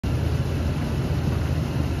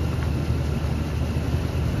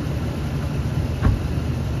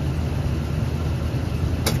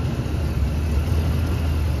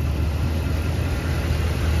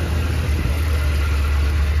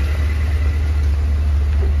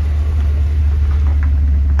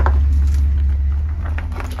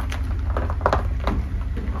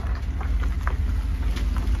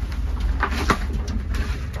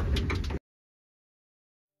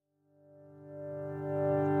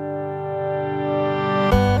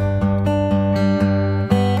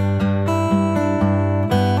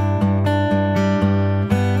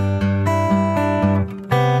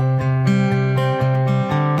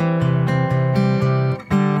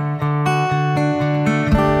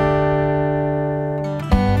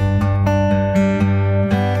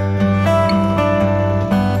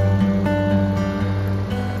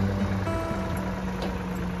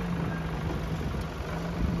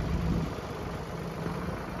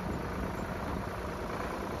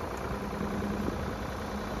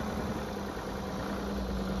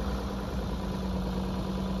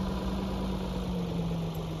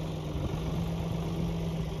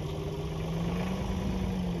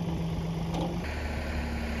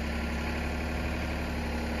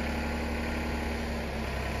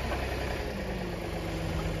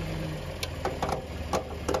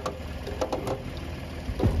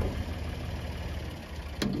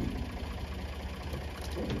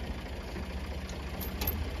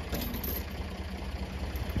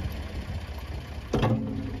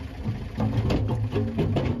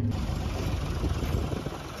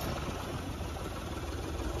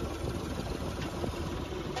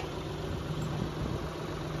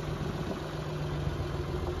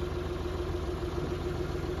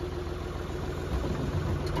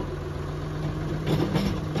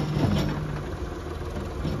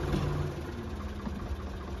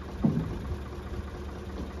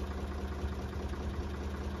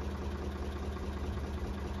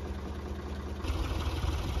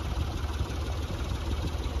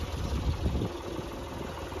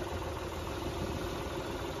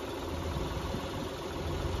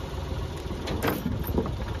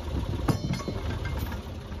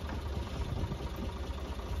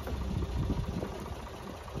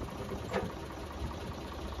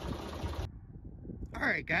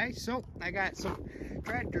Alright guys, so I got some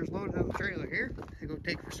tractors loaded on the trailer here to go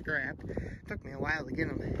take for scrap. Took me a while to get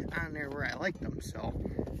them on there where I like them, so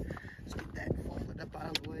let's get that folded up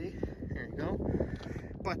out of the way. There you go.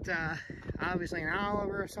 But obviously an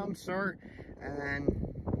Oliver of some sort, and then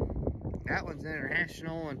that one's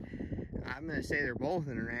international, and I'm going to say they're both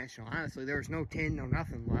international. Honestly, there was no tin, no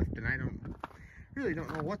nothing left, and I really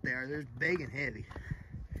don't know what they are. They're big and heavy.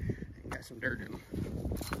 And got some dirt in them.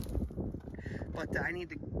 But I need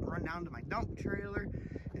to run down to my dump trailer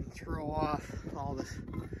and throw off all this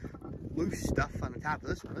loose stuff on the top of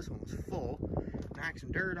this one. This one was full. Knock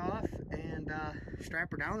some dirt off and strap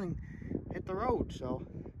her down and hit the road. So,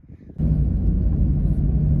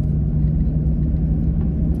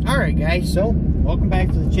 alright guys, so welcome back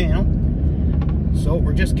to the channel. So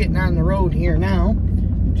we're just getting on the road here now.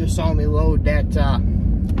 You just saw me load that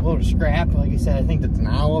load of scrap. Like I said, I think that's an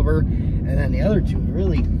Oliver, and then the other two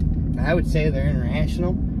really, I would say they're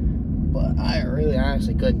international, but I really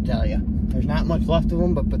honestly couldn't tell you. There's not much left of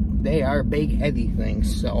them, but they are big, heavy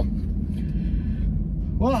things. So,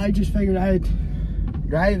 well, I just figured I'd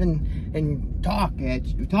drive and talk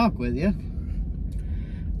with you.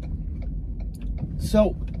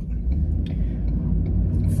 So,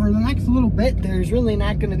 for the next little bit, there's really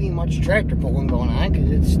not going to be much tractor pulling going on because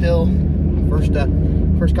it's still first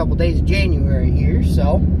couple days of January here.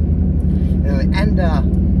 So,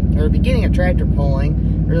 the beginning of tractor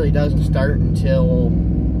pulling really doesn't start until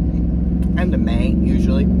end of May,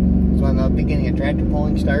 usually. That's when the beginning of tractor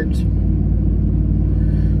pulling starts.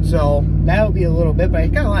 So that'll be a little bit, but I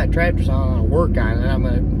got a lot of tractors I want to work on, and I'm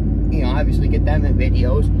going to, obviously get them in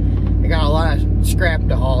videos. I got a lot of scrap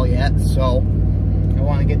to haul yet, so I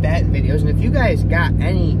want to get that in videos. And if you guys got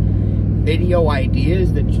any video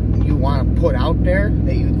ideas that you want to put out there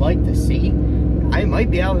that you'd like to see, I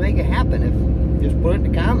might be able to make it happen. If just put it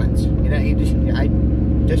in the comments. I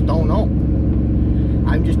just don't know.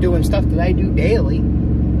 I'm just doing stuff that I do daily,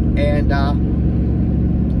 and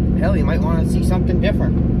hell, you might want to see something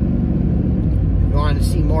different. If you want to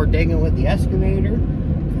see more digging with the excavator,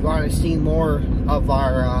 if you want to see more of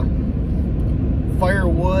our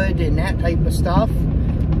firewood and that type of stuff,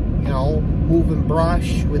 moving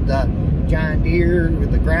brush with the John Deere,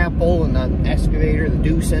 with the grapple and the excavator, the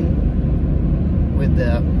Doosan, with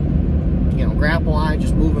the grapple on,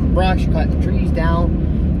 just moving brush, cutting trees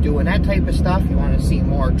down, doing that type of stuff. You want to see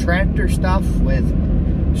more tractor stuff with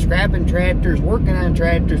scrapping tractors, working on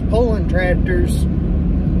tractors, pulling tractors,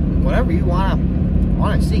 whatever you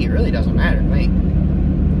want to see. It really doesn't matter to me.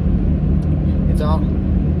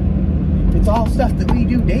 It's all stuff that we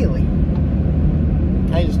do daily.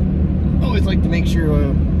 I just always like to make sure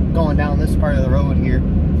we're going down this part of the road here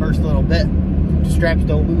first little bit. The straps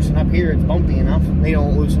don't loosen up here. It's bumpy enough. They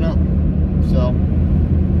don't loosen up. So,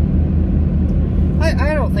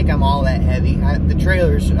 I don't think I'm all that heavy. The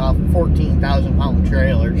trailer's a 14,000 pound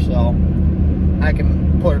trailer, so I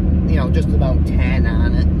can put, just about 10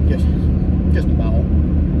 on it. Just about.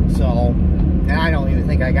 So, and I don't even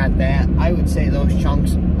think I got that. I would say those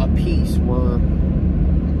chunks a piece were,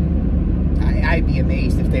 I'd be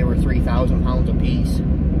amazed if they were 3,000 pounds a piece.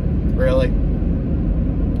 Really.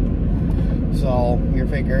 So, you're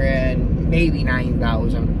figuring maybe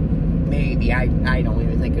 9,000. Maybe. I don't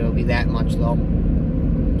even think it'll be that much though.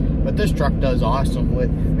 But this truck does awesome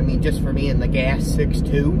with, just for being the gas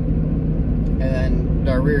 6.2, and then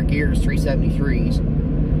the rear gear is 373s.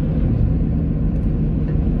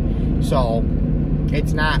 So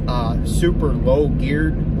it's not a super low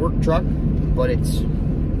geared work truck, but it's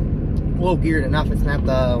low geared enough. It's not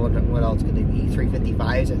the, what else could they be?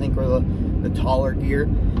 355s, I think, were the taller gear.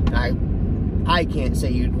 And I can't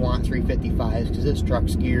say you'd want 355s because this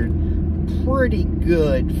truck's geared pretty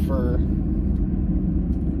good for a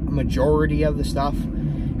majority of the stuff.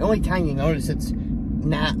 The only time you notice it's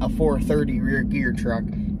not a 430 rear gear truck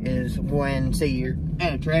is when, say, you're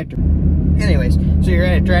at a tractor. Anyways, so you're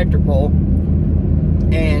at a tractor pull,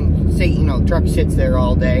 and say, you know, the truck sits there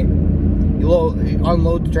all day. You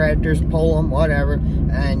unload the tractors, pull them, whatever,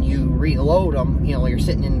 and you reload them. You know, you're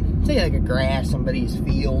sitting in, say, like a grass, somebody's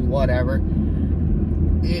field, whatever.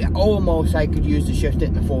 Almost I could use to shift it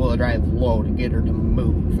in a four-wheel drive low to get her to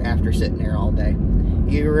move after sitting there all day.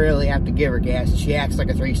 You really have to give her gas. She acts like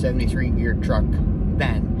a 373 gear truck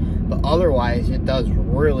then, but otherwise it does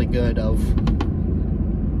really good of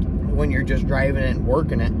when you're just driving it and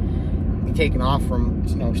working it. You're taking off from,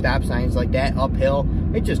 you know, stop signs like that uphill,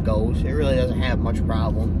 it just goes. It really doesn't have much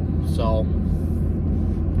problem. So,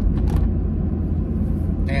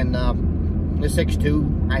 and the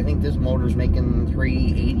 6.2, I think this motor's making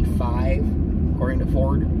 385 according to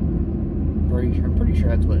Ford. I'm pretty sure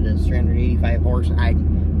that's what it is, 385 horse. I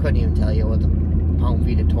couldn't even tell you what the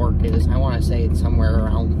pound-feet of torque is. I want to say it's somewhere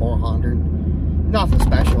around 400. Nothing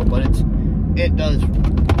special, but it does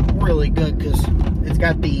really good because it's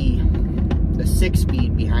got the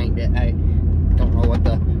 6-speed behind it. I don't know what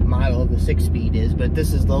the model of the 6-speed is, but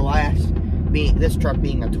this is the last, this truck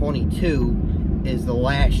being a 22 is the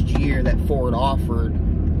last year that Ford offered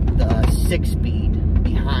the 6-speed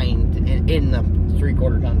behind in the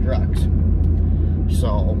 3/4 ton trucks.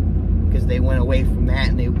 So, because they went away from that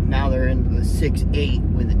and now they're into the 6.8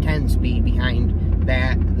 with the 10-speed behind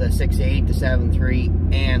that, the 6.8, the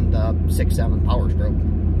 7.3, and the 6.7 Power Stroke.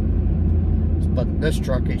 But this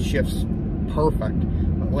truck, it shifts perfect.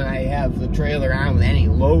 When I have the trailer on with any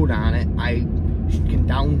load on it, I can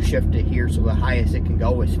downshift it here so the highest it can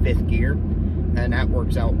go is 5th gear, and that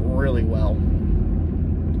works out really well.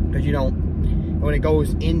 Because you don't, when it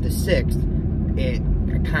goes into 6th, it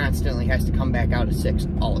constantly has to come back out of 6th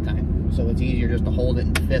all the time. So it's easier just to hold it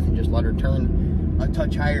in 5th and just let her turn a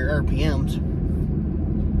touch higher RPMs.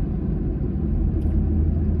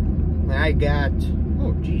 And I got,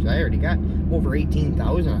 oh geez, I already got over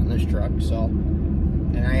 18,000 on this truck, so,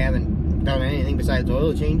 and I haven't done anything besides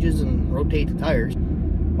oil changes and rotate the tires.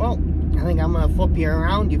 Well, I think I'm gonna flip you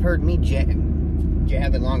around. You've heard me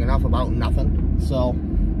jabbing long enough about nothing, so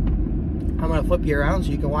I'm gonna flip you around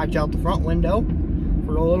so you can watch out the front window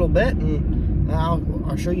for a little bit, and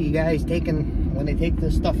I'll show you guys when they take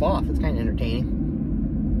this stuff off. It's kind of entertaining.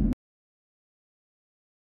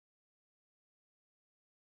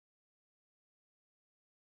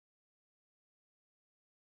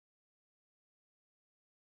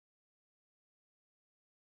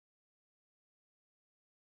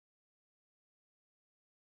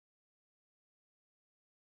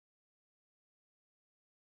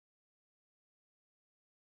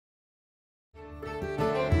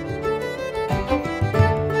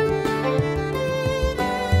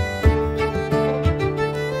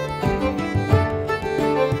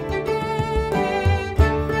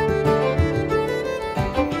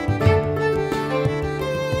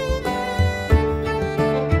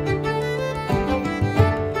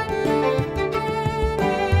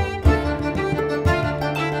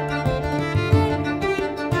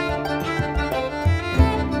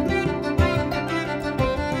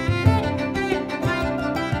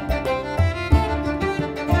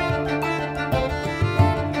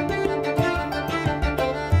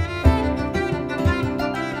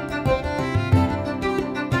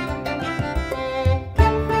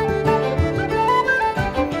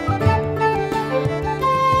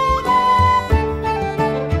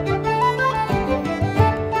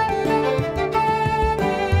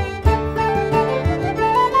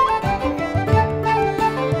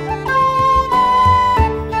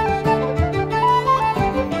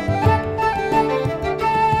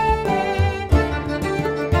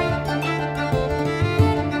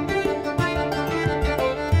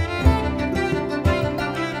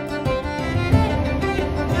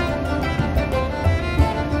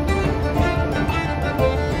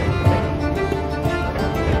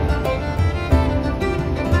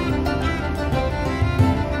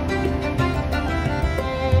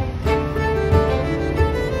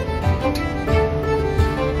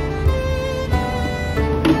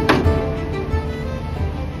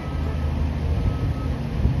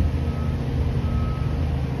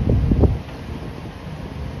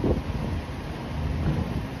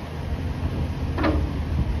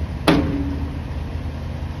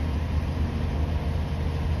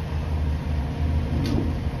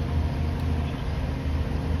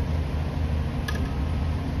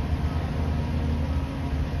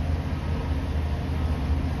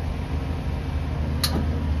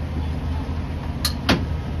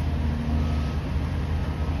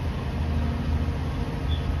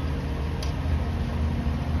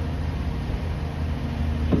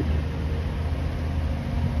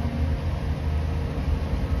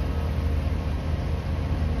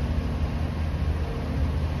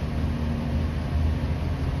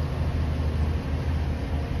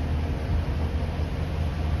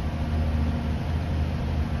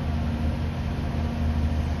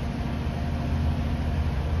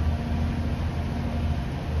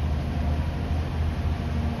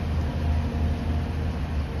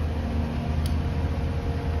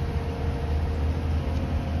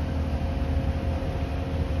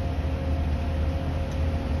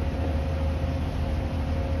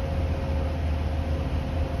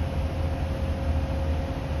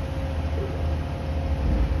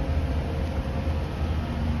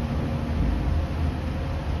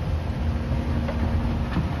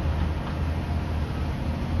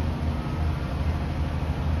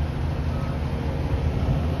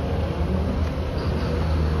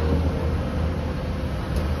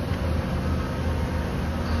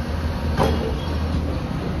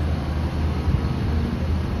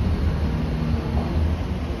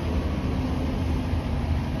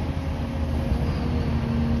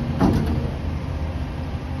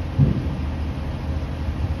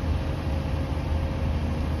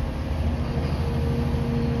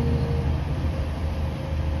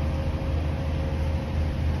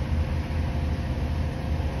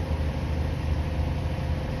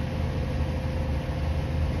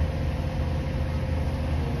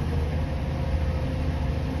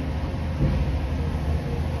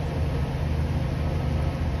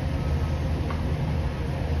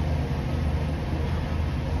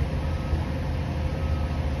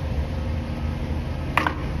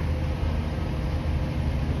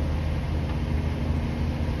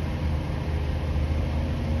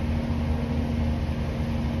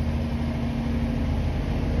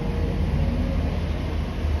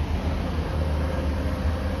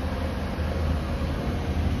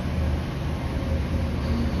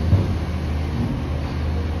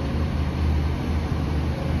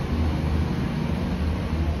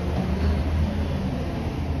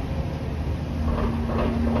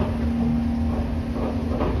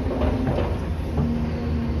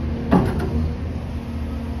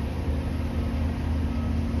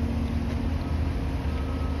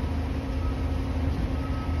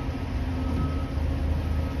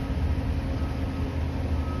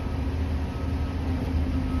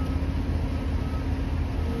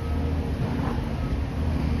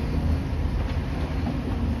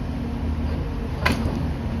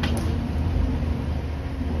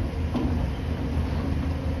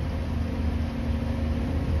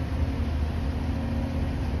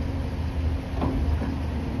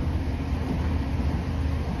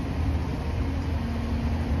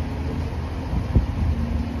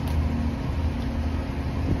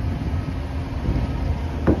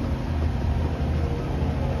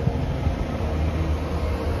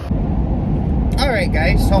 Alright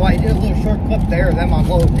guys, so I did a little short clip there of them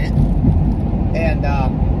unloading it. And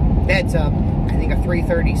that's I think a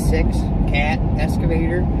 336 Cat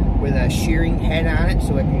excavator with a shearing head on it,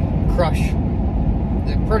 so it can crush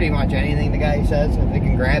pretty much anything the guy says. If it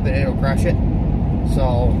can grab it, it'll crush it.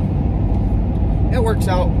 So it works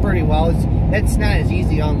out pretty well. It's not as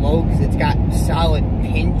easy to unload because it's got solid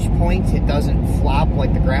pinch points. It doesn't flop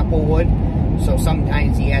like the grapple would. So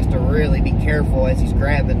sometimes he has to really be careful as he's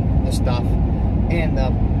grabbing the stuff. And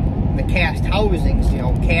the cast housings, you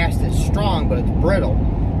know, cast is strong, but it's brittle.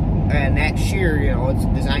 And that shear, you know, it's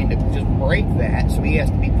designed to just break that. So he has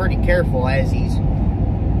to be pretty careful as he's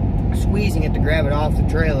squeezing it to grab it off the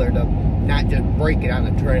trailer to not just break it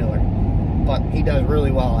on the trailer. But he does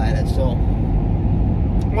really well at it. So,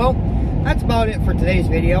 well, that's about it for today's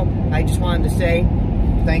video. I just wanted to say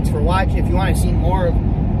thanks for watching. If you want to see more of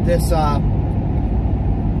this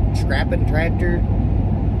scrapping tractor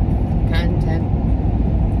content,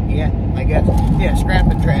 yeah, I guess, yeah,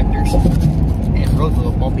 scrapping tractors, and road's a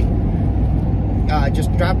little bumpy.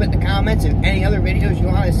 Just drop it in the comments. If any other videos you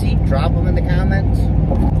want to see, drop them in the comments.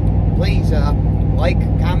 Please like,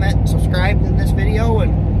 comment, subscribe to this video,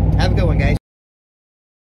 and have a good one, guys.